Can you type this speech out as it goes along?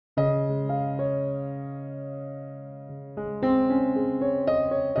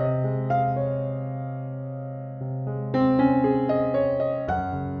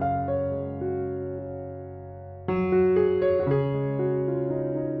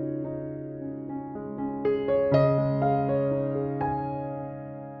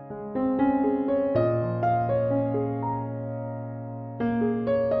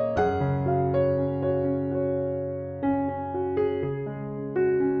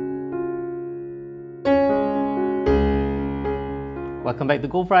Welcome back to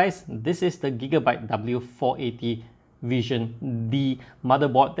goldfries. This is the Gigabyte W480 Vision D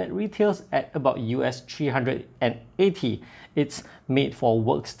motherboard that retails at about US $380. It's made for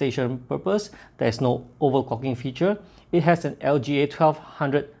workstation purpose. There's no overclocking feature. It has an LGA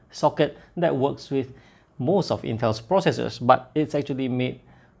 1200 socket that works with most of Intel's processors, but it's actually made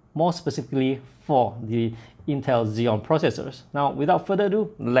more specifically for the Intel Xeon processors. Now, without further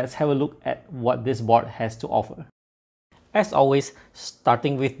ado, let's have a look at what this board has to offer. As always,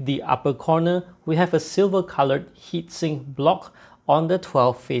 starting with the upper corner, we have a silver colored heatsink block on the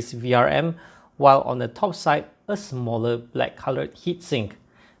 12-phase VRM, while on the top side, a smaller black colored heatsink.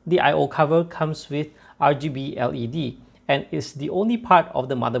 The I/O cover comes with RGB LED and is the only part of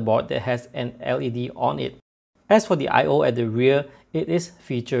the motherboard that has an LED on it. As for the I/O at the rear, it is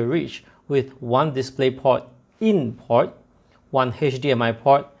feature rich with one DisplayPort in port, one HDMI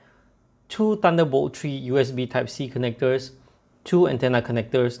port, two Thunderbolt 3 USB Type-C connectors, two antenna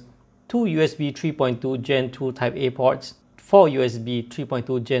connectors, two USB 3.2 Gen 2 Type-A ports, four USB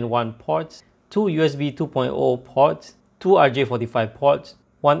 3.2 Gen 1 ports, two USB 2.0 ports, two RJ45 ports,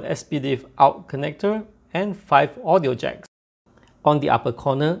 one SPDIF out connector, and 5 audio jacks. On the upper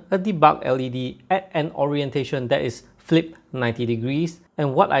corner, a debug LED at an orientation that is flipped 90 degrees,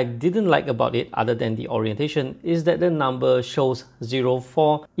 and what I didn't like about it other than the orientation is that the number shows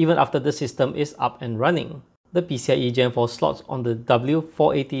 04 even after the system is up and running. The PCIe Gen 4 slots on the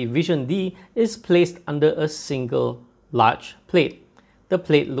W480 Vision D is placed under a single large plate. The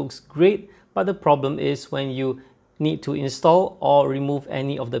plate looks great, but the problem is when you need to install or remove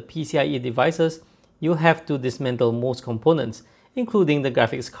any of the PCIe devices, you have to dismantle most components, including the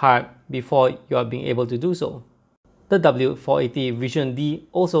graphics card, before you are being able to do so. The W480 Vision D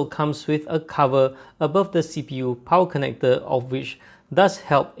also comes with a cover above the CPU power connector, of which does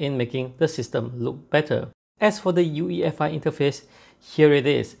help in making the system look better. As for the UEFI interface, here it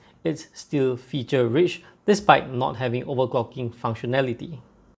is. It's still feature rich despite not having overclocking functionality.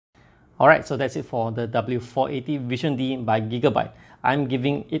 Alright, so that's it for the W480 Vision D by Gigabyte. I'm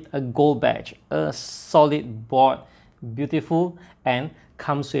giving it a gold badge, a solid board, beautiful, and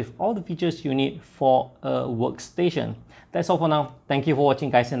comes with all the features you need for a workstation. That's all for now. Thank you for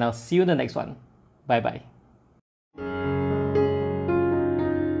watching, guys, and I'll see you in the next one. Bye bye.